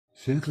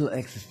ZIRKEL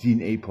access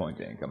DNA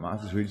point anchor,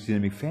 Masters Radius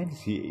Dynamic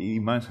Fantasy,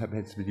 minus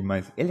hyperheads with the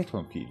minus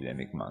electron key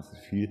dynamic Masters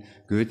Field,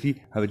 Gertie,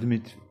 have it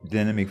with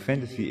Dynamic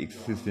Fantasy,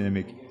 access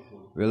Dynamic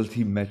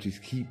Relative Matrix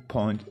Key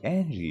Point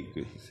Energy,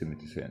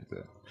 Symmetry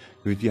Center.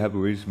 Gertie have a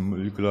radius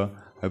molecular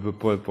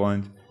hyperpole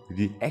point,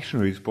 the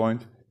action radius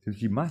point,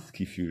 the mass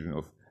key fusion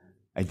of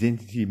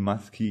identity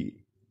mass key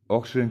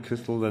oxygen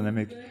crystal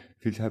dynamic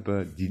field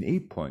hyper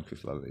DNA point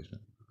crystallization.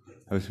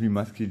 Have a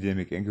mass key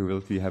dynamic anchor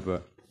relative have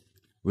a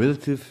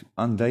relative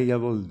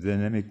undeniable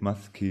dynamic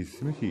mass key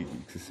symmetry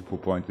exists for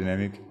point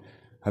dynamic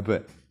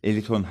hyper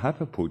electron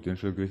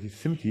hyperpotential gravity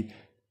symmetry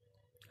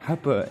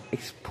hyper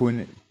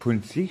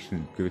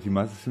exponentiation gravity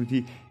mass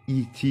symmetry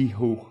ET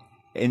hoch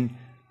n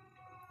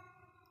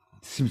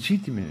symmetry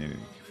dynamic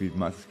field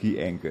mass key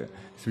anchor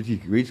symmetry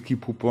great key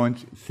per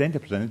point center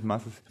planet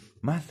masses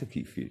master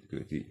key field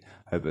gravity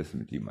hyper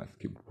symmetry mass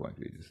key per point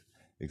radius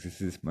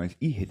exists minus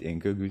E hit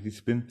anchor gravity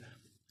spin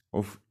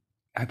of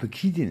hyper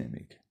key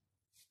dynamic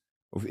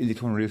of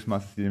electron radius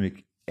mass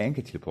dynamic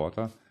anchor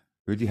teleporter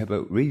würde have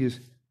a radius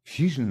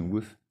fusion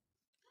with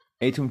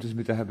atoms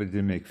with a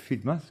hyperdynamic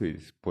field mass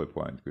radius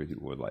point gravity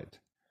over light.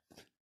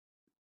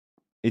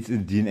 It's a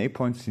DNA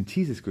point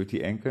synthesis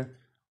gravity anchor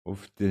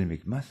of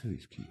dynamic mass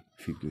radius key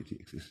field gravity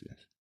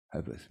existence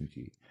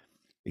hypersymmetry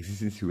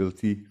existence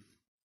reality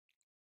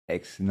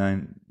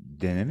X9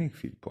 dynamic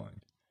field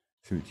point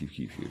symmetry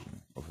key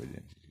fusion of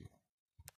identity.